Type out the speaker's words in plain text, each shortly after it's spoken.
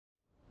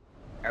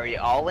Are we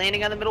all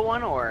landing on the middle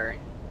one, or?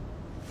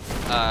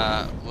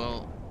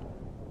 Well,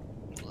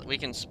 we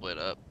can split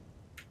up.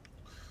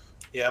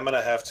 Yeah, I'm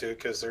gonna have to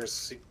because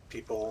there's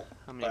people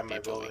How by many my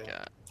people building. we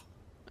got?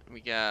 We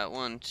got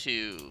 1,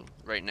 2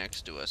 right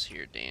next to us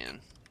here,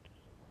 Dan.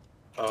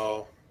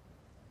 Oh,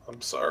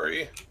 I'm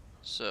sorry.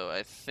 So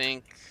I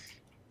think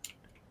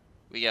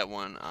we got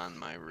one on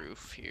my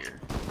roof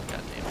here.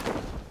 God damn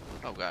it.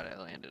 Oh god,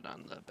 I landed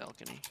on the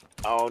balcony.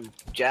 Oh,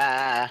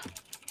 ja.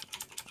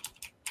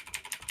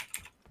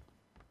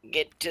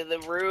 Get to the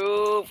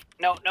roof.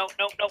 No, no,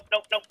 no, no,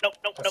 no, no, no,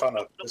 no, I no. found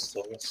a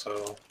pistol,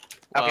 so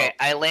Okay, Well,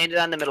 I landed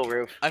on the middle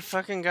roof. I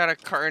fucking got a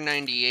Car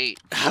 98.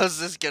 How's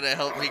this gonna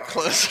help me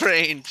close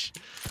range?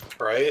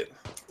 right.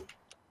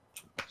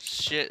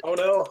 Shit. Oh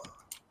no!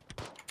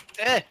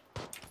 Eh,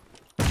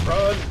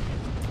 Run!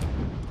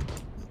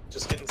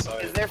 Just get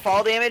inside. is there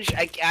fall damage?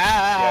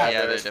 Yeah,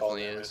 there is fall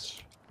definitely damage.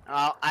 is.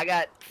 Oh, I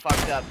got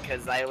fucked up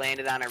because I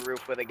landed on a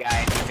roof with a guy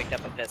and he picked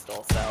up a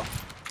pistol, so.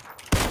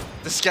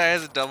 This guy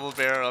has a double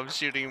barrel. I'm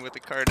shooting him with a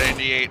Car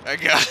 98. I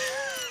got.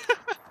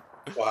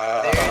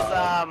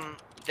 Wow.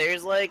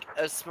 There's like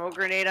a smoke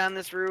grenade on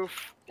this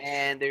roof,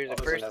 and there's a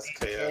There's person.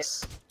 an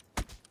SKS.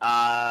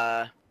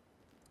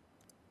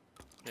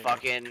 There,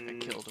 Fucking.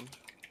 I killed him.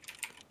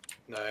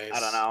 Nice. I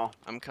don't know.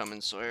 I'm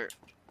coming, Sawyer.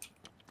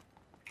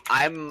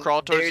 I'm.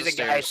 Crawl towards There's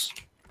the a guy. stairs.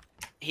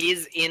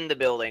 He's in the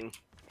building.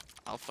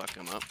 I'll fuck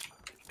him up.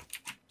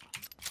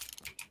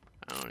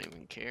 I don't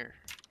even care.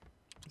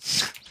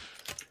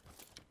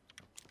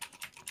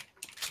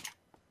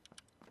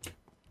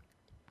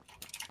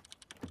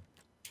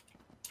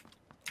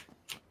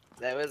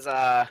 That was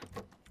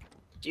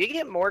Do you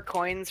get more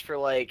coins for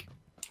like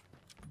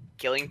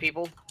killing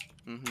people?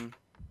 Mm-hmm.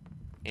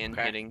 And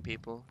Okay. hitting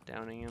people,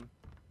 downing him.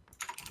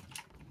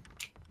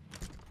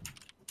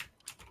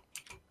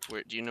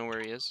 Where do you know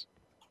where he is?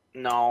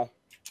 No.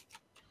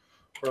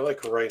 We're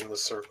like right in the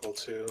circle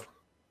too.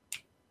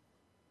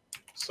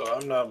 So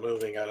I'm not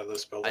moving out of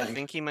this building. I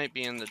think he might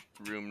be in the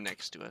room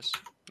next to us.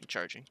 I'm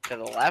charging. To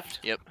the left?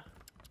 Yep.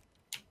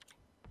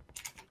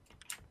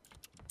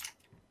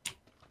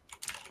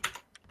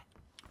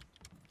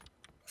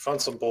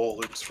 Found some bullet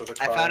loops for the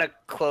car. I found a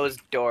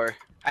closed door.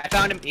 I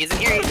found him. He's in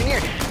here. He's in here.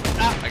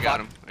 Ah, I got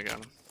him. I got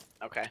him.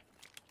 Okay.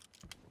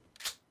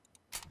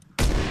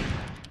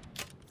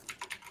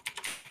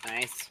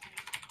 Nice.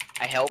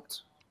 I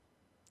helped.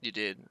 You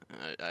did.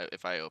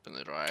 If I opened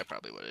the door, I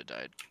probably would have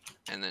died.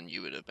 And then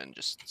you would have been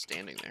just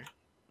standing there.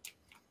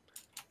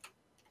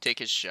 Take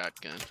his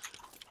shotgun.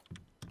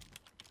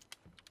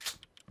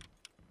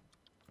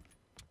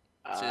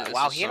 See, this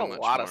Wow, is he had so a much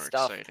lot of more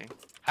stuff. exciting.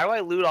 How do I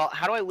loot all?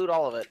 How do I loot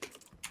all of it?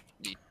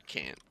 You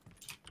can't.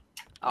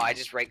 Oh, I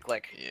just right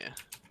click. Yeah.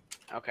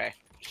 Okay.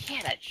 He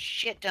had a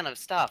shit ton of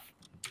stuff.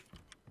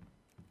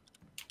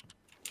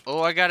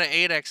 Oh, I got an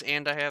 8X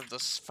and I have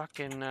this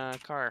fucking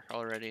car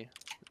already.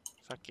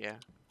 Fuck yeah.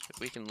 If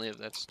we can live,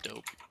 that's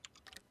dope.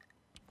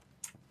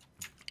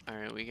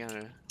 Alright, we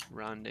gotta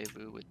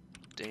rendezvous with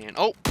Dan.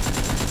 Oh!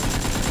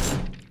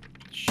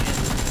 Shit.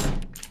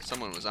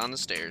 Someone was on the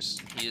stairs.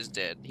 He is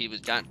dead. He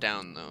was got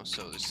down though,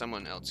 so there's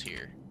someone else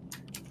here.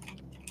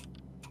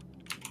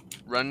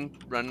 Run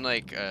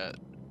like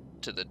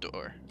to the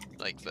door,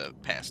 like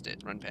past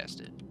it. Run past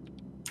it.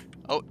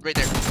 Oh, right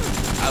there.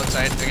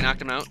 Outside. I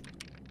knocked him out.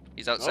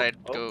 He's outside.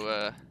 Oh.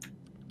 Go.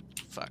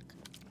 Fuck.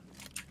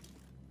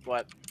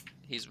 What?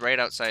 He's right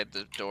outside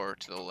the door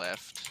to the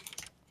left.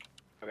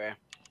 Okay.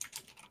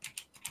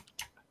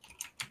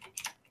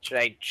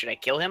 Should I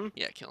kill him?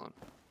 Yeah, kill him.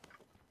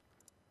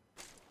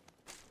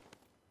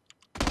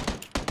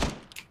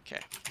 Okay.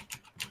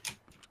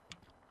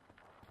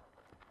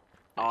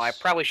 Oh, I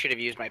probably should have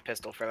used my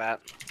pistol for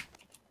that.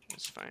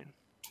 That's fine.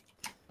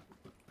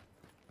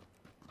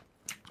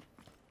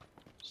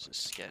 It's a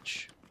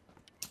sketch.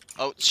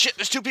 Oh shit!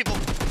 There's two people.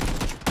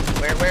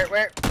 Where?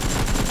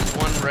 There's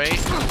one right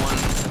and one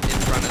in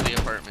front of the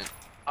apartment. This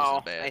Oh,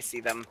 is bad. I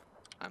see them.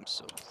 I'm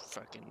so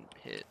fucking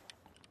hit.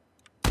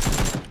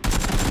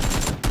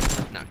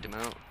 Knocked him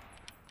out.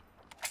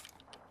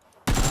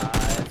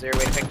 Is there a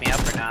way to pick me up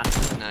or not?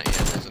 Not yet.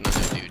 There's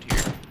another dude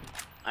here.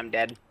 I'm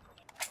dead.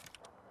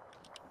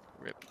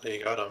 Rip.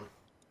 You got him.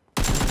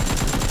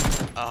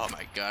 Oh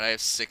my god! I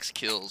have 6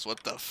 kills.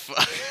 What the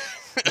fuck?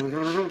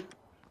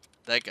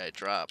 That guy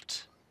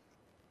dropped.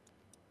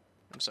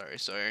 I'm sorry,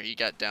 Sawyer. He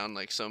got down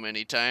like so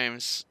many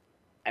times.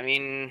 I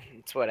mean,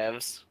 it's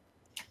whatevs.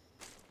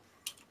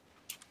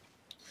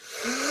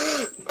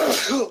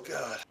 Oh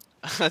god.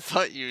 I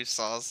thought you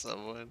saw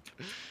someone.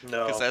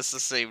 No. Because that's the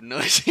same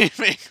noise you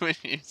make when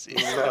you see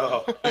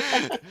No.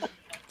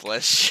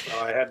 Bless you.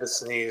 Oh, I had to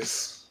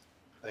sneeze.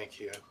 Thank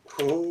you.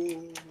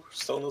 Ooh,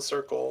 still in the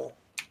circle.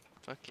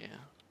 Fuck yeah.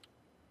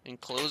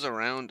 Enclose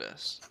around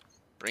us.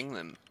 Bring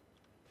them.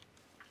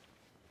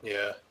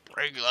 Yeah.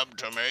 Bring them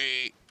to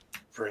me.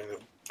 Bring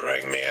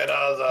me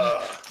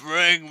another.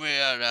 Bring me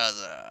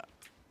another.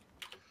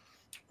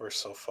 We're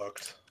so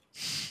fucked.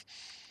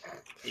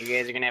 You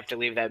guys are gonna have to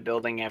leave that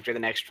building after the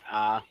next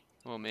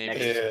Well, maybe.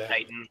 next Yeah.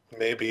 Titan.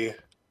 Maybe.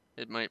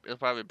 It'll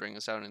probably bring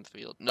us out in the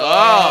field. No!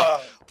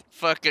 Ah!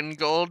 Fucking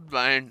gold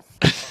mine.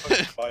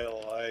 Fuck my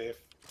life.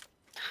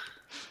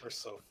 We're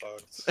so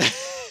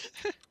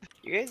fucked.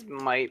 You guys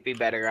might be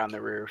better on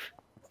the roof.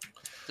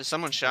 There's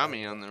someone shot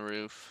me on the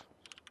roof.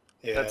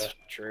 Yeah. That's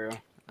true.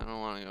 I don't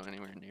want to go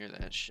anywhere near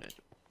that shit.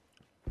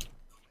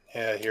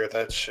 Yeah, I hear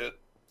that shit.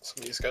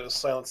 Somebody's got a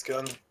silence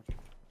gun.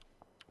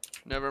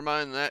 Never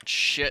mind that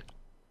shit.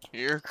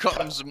 Here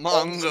comes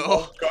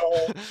Mongo.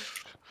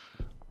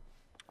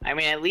 I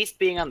mean, at least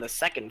being on the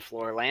second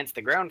floor, Lance,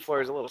 the ground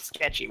floor is a little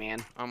sketchy,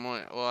 man.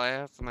 Well, I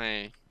have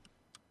my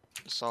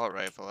assault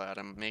rifle out.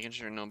 I'm making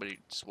sure nobody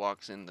just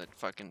walks in the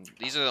fucking...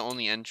 These are the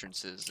only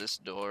entrances. This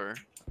door.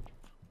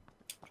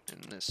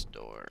 And this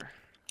door.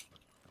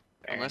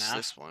 Fair Unless enough.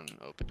 this one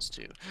opens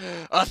too.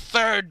 A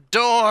third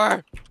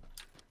door!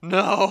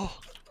 No!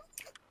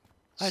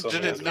 I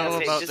Somebody didn't has know gotta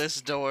say, about just-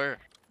 this door.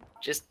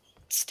 Just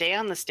stay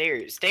on the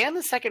stairs. Stay on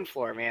the second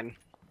floor, man.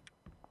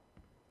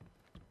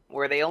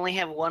 Where they only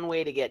have one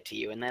way to get to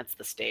you, and that's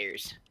the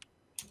stairs.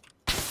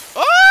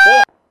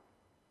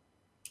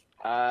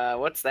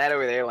 What's that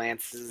over there,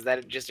 Lance? Is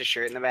that just a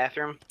shirt in the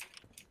bathroom?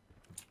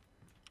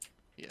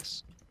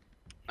 Yes.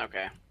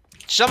 Okay.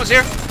 Someone's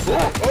here!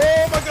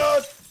 Oh my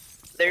god!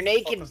 They're What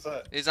naked. was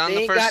that? He's on They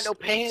the ain't first... got no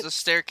pants. The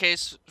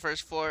staircase,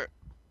 first floor.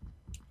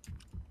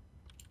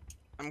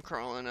 I'm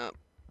crawling up.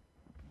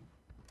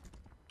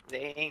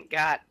 They ain't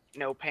got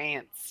no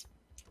pants.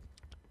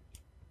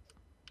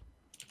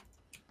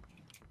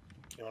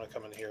 You wanna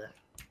come in here?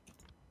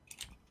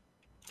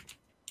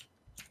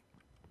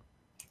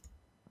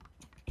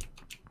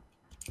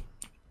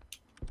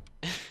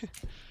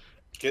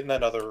 Get in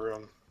that other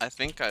room. I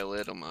think I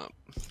lit him up.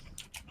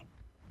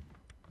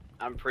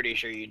 I'm pretty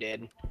sure you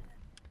did.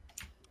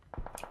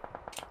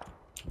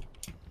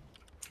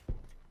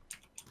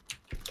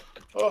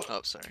 Oh,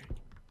 Oh, sorry.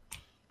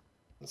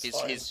 it's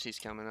fine. He's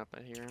coming up.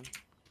 I hear him.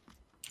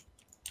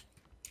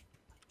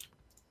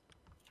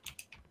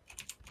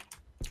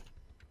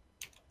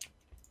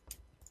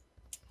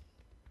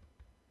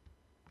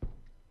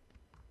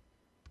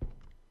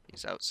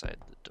 He's outside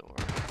the door.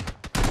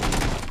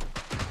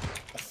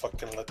 I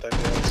fucking let that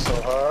go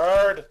so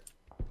hard.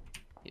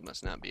 He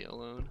must not be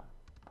alone.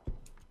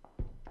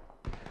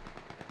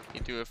 He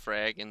threw a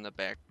frag in the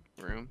back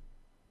room.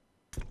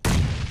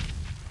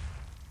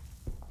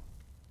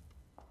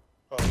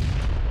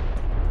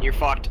 Oh, You're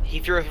fucked. He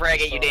threw a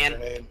frag at you, saw a Dan.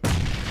 grenade.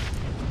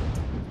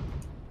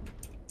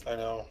 I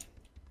know.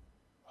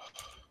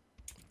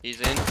 He's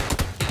in.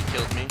 He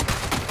killed me.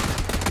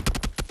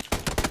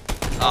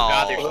 Oh,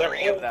 God, there's Oh, their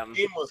three of whole them.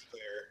 team was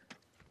there.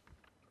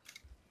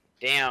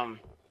 Damn.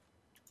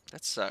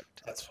 That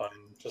sucked. That's fine.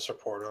 Just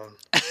report them.